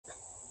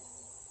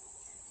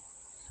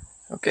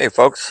Okay,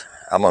 folks,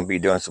 I'm going to be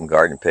doing some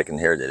garden picking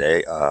here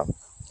today.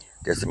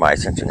 This is my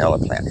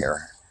citronella plant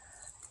here,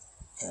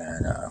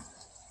 and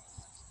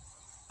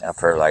I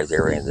fertilize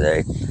everything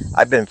today.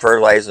 I've been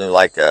fertilizing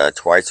like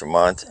twice a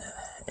month,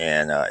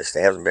 and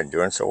they haven't been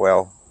doing so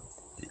well.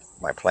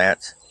 My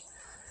plants,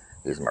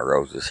 these are my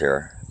roses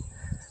here,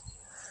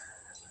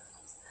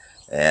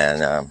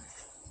 and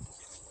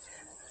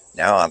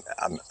now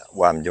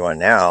what I'm doing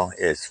now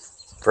is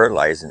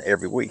fertilizing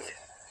every week,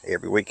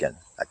 every weekend.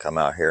 I come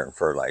out here and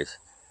fertilize.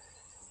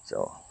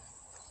 So,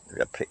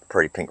 there's a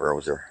pretty pink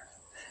rose there.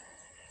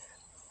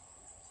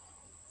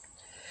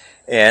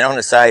 And on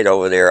the side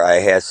over there, I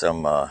had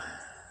some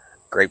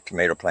grape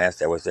tomato plants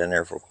that was in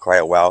there for quite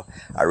a while.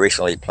 I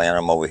recently planted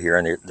them over here,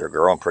 and they're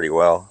growing pretty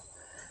well.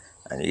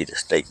 I need to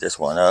stake this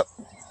one up.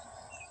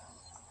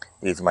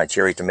 These are my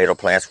cherry tomato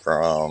plants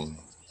from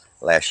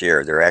last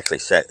year. They're actually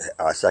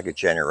second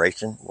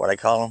generation, what I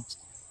call them.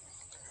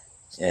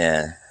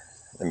 And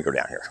let me go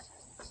down here.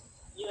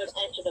 You have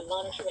entered the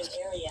monitoring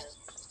area.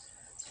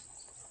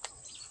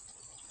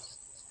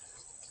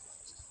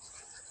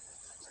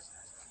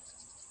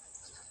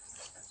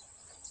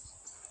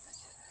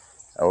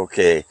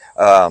 Okay,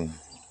 I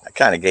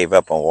kind of gave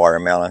up on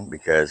watermelon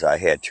because I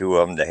had two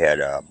of them that had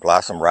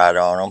blossom rot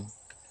on them,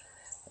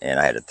 and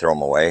I had to throw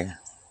them away.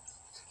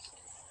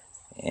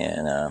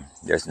 And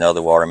there's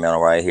another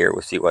watermelon right here.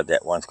 We'll see what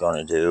that one's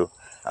going to do.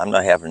 I'm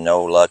not having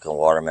no luck on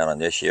watermelon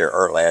this year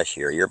or last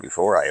year. Year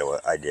before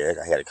I did.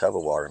 I had a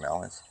couple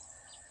watermelons.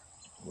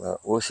 Well,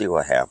 we'll see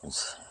what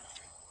happens.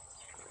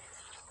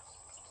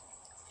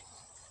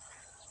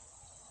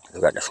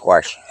 We got the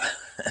squash.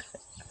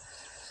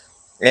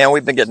 And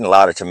we've been getting a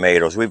lot of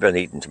tomatoes. We've been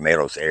eating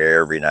tomatoes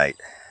every night.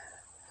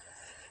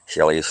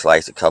 Shelly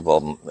sliced a couple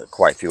of them,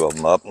 quite a few of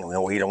them up, and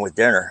we'll eat them with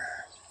dinner.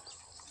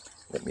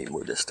 Let me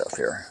move this stuff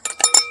here.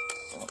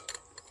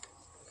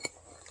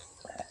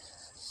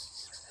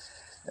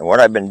 And what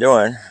I've been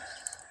doing,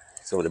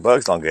 so the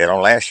bugs don't get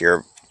on. Last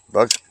year,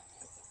 bugs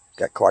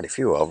got quite a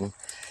few of them.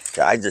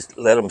 So I just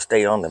let them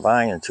stay on the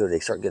vine until they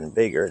start getting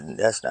bigger, and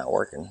that's not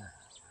working.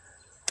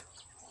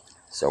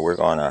 So we're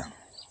gonna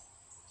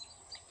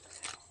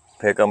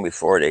pick them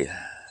before they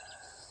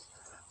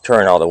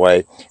turn all the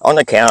way. On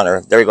the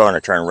counter, they're going to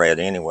turn red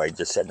anyway,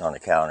 just sitting on the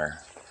counter.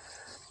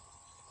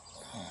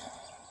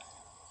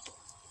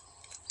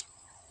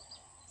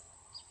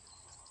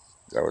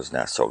 That was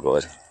not so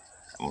good.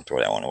 I'm gonna throw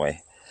that one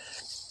away.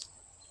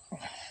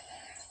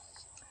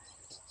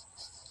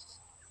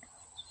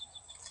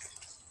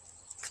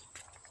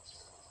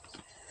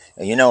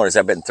 And you notice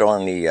I've been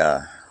throwing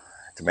the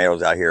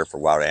tomatoes out here for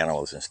wild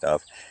animals and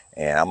stuff,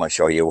 and I'm gonna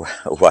show you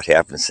what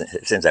happens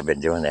since I've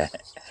been doing that.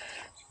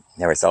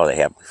 Never saw that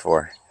happen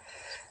before.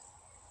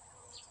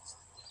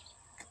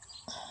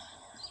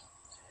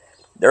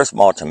 They're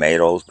small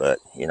tomatoes, but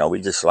you know,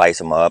 we just slice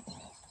them up,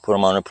 put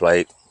them on a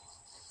plate,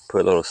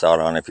 put a little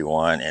salt on if you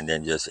want, and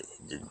then just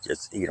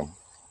eat them.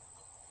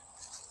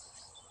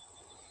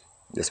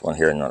 This one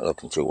here not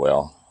looking too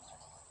well.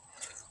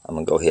 I'm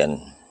gonna go ahead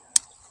and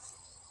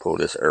pull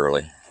this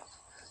early.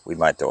 We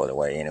might throw it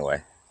away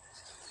anyway.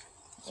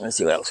 Let's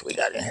see what else we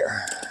got in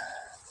here.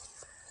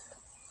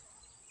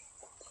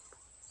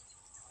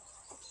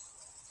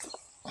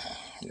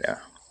 Yeah,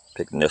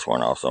 picking this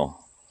one also.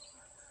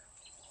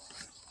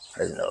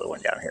 There's another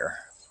one down here.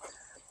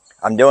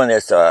 I'm doing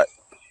this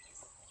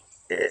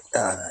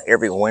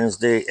every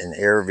Wednesday and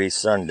every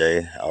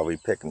Sunday. I'll be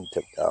picking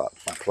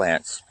my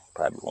plants.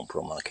 Probably won't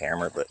put them on the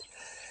camera, but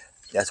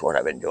that's what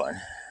I've been doing.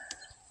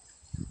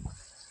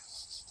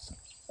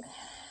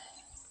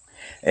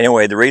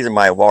 Anyway, the reason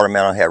my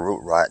watermelon had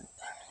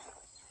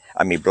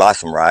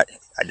blossom rot,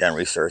 I done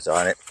research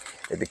on it,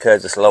 is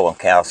because it's low on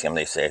calcium,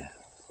 they say.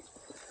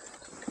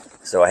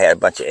 So I had a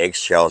bunch of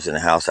eggshells in the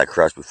house I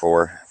crushed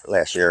before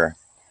last year,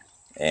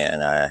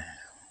 and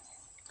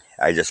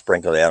I just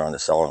sprinkled that on the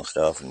soil and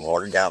stuff and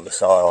watered down the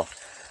soil.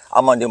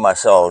 I'm gonna do my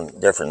soil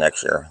different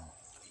next year.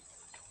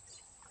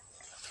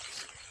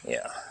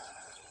 Yeah.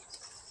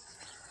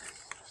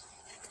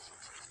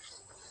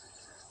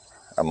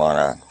 I'm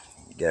gonna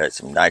get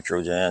some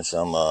nitrogen,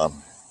 some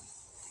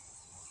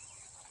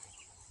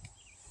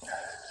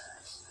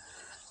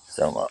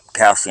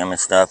calcium and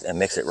stuff, and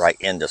mix it right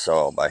in the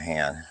soil by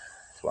hand.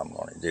 That's what I'm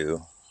gonna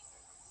do.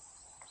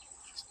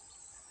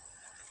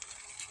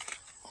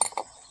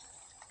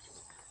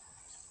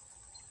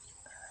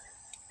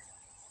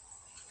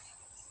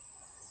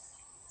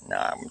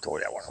 Nah, I'm gonna throw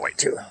that one away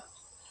too.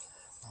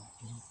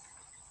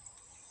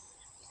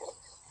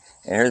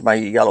 And here's my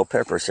yellow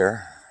peppers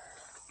here.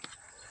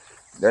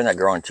 They're not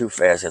growing too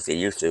fast as they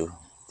used to.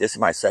 This is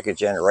my second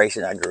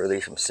generation. I grew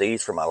these from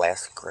seeds from my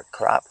last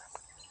crop.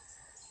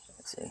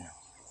 Let's see.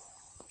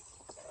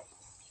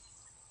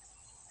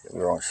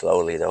 They're growing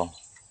slowly though.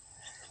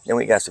 Then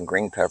we got some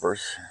green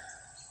peppers.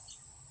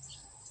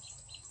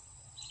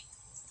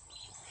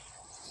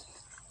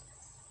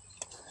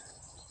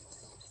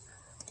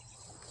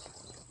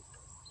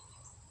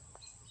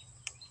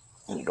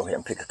 Let me go ahead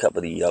and pick a couple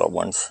of the yellow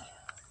ones.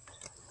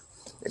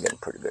 They're getting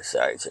pretty good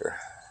size here.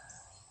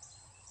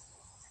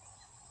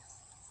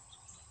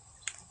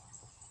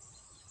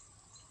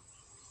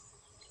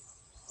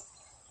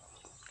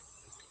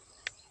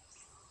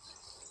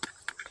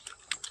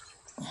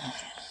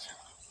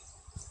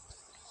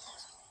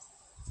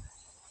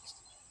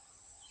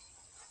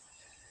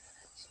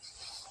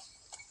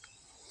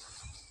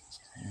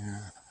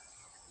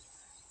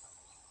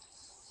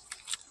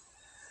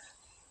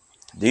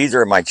 These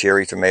are my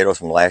cherry tomatoes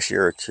from last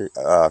year or two,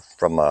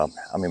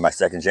 my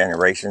second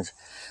generations.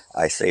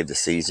 I saved the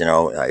seeds, you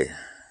know, I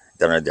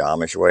done it the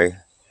Amish way.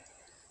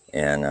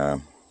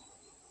 And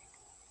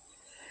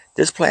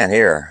this plant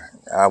here,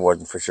 I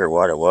wasn't for sure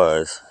what it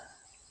was.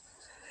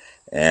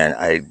 And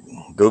I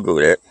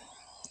Googled it.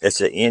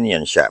 It's an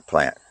Indian shot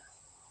plant.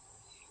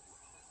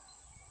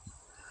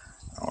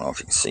 I don't know if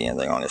you can see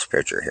anything on this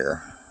picture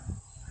here,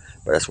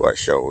 but that's what it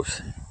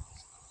shows.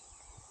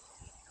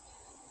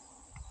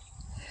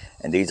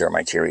 And these are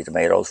my cherry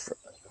tomatoes.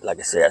 Like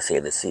I said, I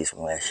saved the seeds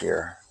from last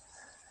year.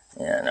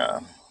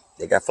 And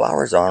they got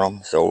flowers on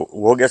them. So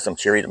we'll get some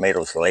cherry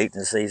tomatoes late in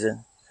the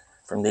season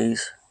from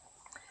these.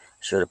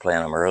 Should have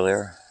planted them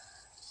earlier.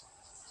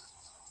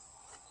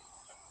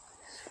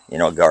 You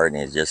know,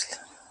 gardening is just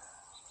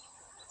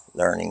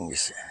learning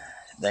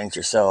things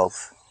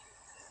yourself.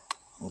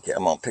 Okay,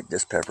 I'm going to pick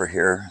this pepper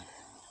here.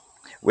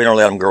 We don't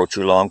let them grow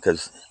too long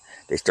because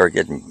they start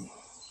getting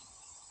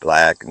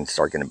black and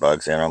start getting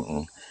bugs in them.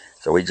 And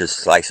so we just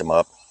slice them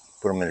up,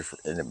 put them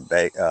in a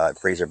bag,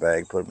 freezer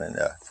bag, put them in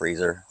the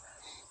freezer.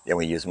 Then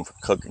we use them for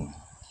cooking.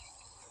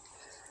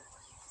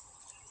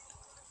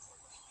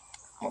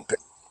 I'm gonna pick,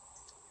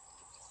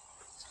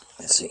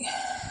 let's see.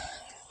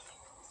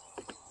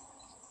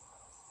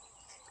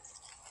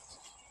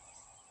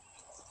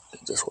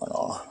 It just went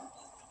off.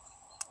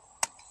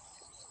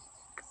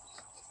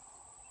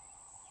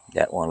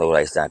 That one looks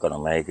like it's not going to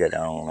make it. I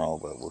don't know,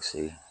 but we'll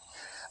see.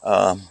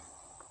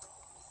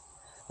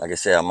 Like I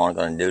said, I'm only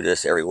going to do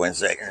this every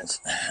Wednesday and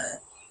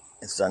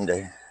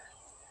Sunday.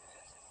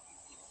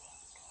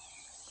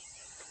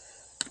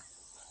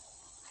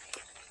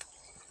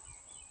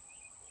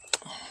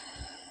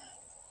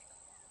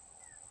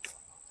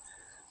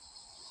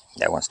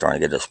 That one's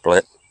starting to get a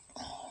split.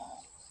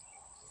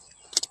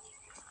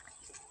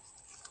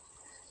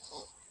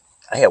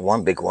 I had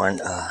one big one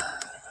a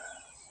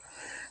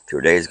few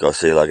days ago.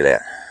 See, look at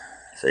that.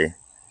 See?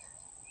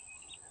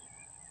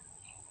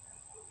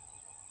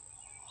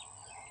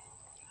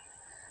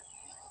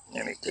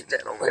 Let me take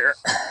that over here.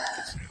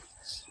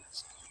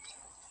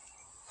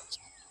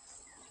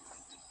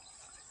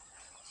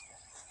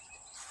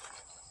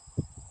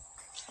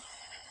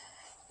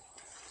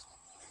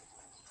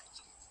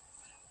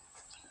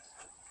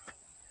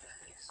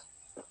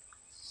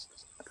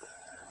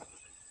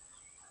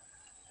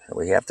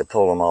 We have to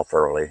pull them off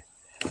early.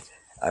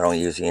 I don't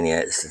use any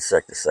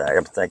insecticide.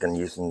 I'm thinking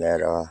using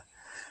that,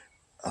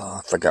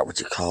 I forgot what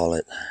you call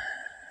it.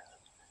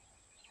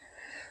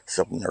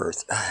 Something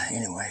earth.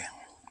 Anyway.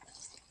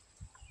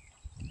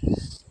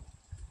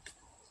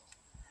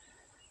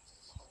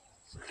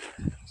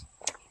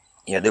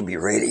 Yeah, they'll be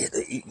ready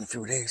to eat in a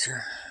few days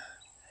here.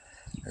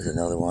 There's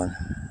another one.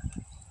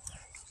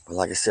 But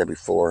like I said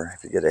before,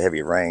 if you get a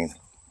heavy rain,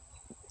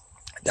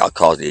 that'll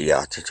cause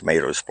the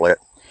tomato to split.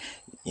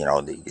 You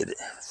know, they get it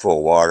full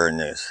of water and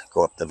just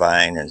go up the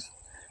vine and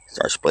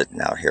start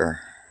splitting out here.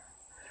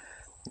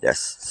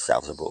 That's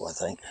salvageable, I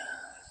think.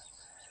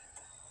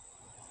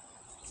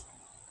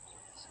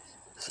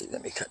 See,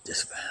 let me cut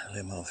this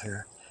limb off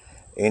here.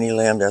 Any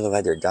limb that look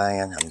like they're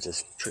dying, I'm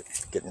just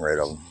getting rid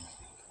of them.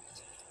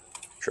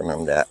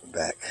 Trimming that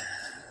back.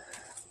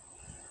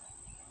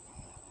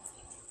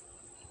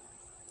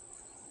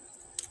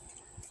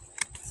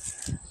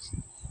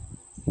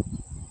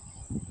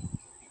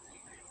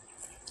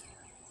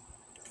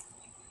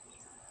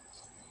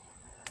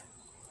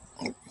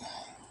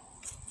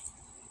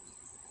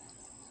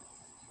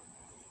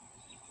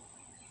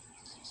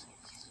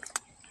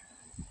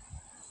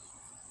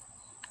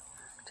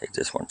 Take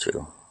this one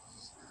too.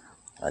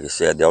 Like I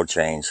said, they'll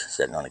change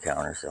sitting on the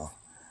counter, so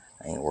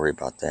I ain't worried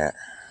about that.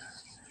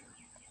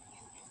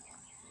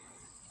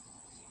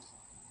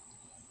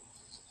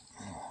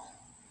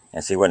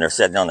 And see, when they're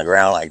sitting on the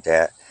ground like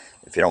that,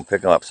 if you don't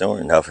pick them up soon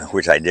enough,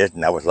 which I did,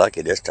 and I was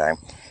lucky this time,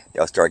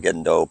 they'll start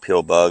getting those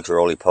pill bugs,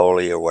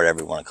 roly-poly, or whatever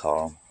you want to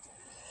call them.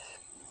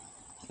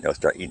 They'll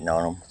start eating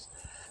on them.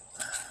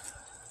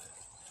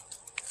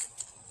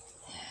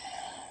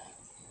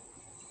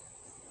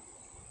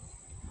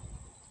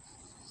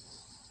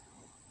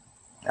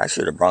 I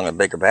should have brought a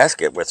bigger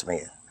basket with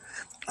me.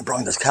 I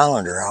brought this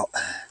colander out.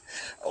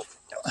 Oh,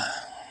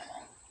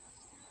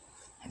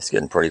 it's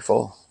getting pretty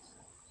full.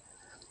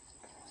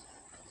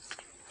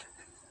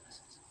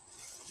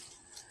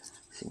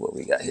 See what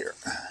we got here.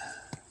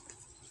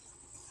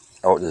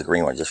 Oh, the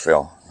green one just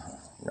fell.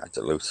 Knocked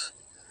it loose.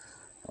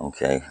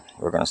 Okay,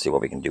 we're going to see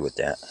what we can do with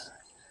that.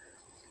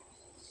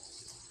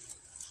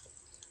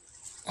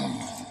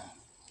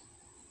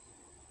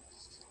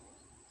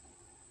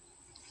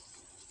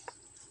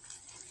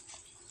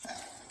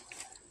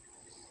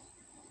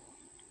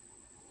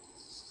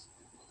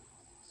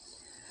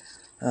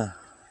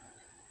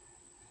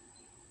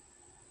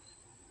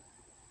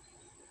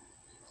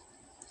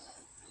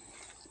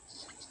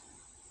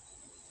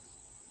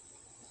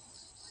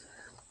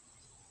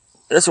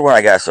 This is what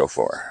I got so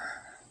far.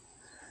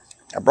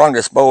 I brought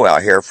this bow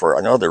out here for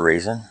another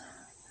reason.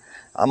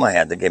 I'm going to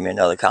have to give me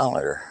another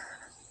colander.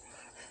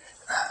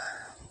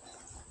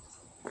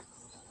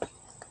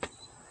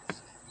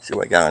 See See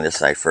what I got on this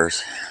side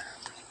first.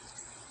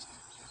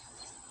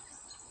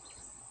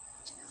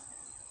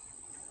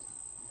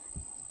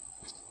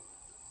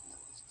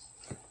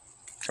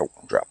 Oh,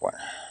 drop one.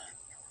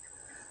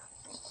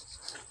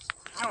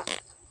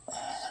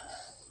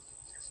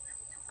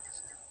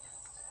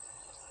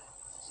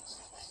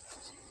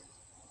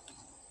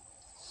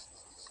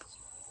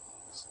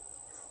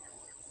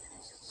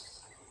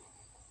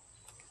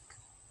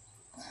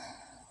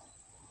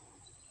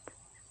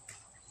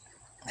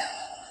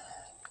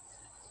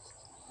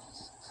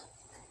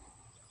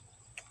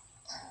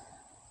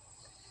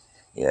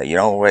 Yeah, you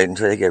don't wait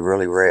until they get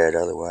really red,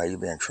 otherwise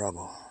you'll be in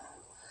trouble.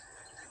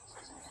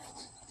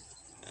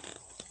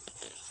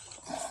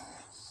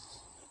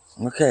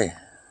 Okay.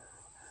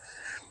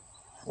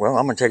 Well,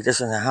 I'm going to take this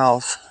in the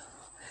house,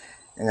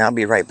 and I'll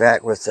be right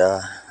back with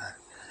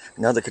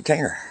another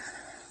container.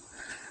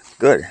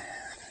 Good.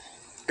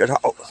 Good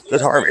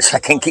harvest. I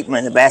can't keep them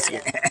in the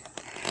basket.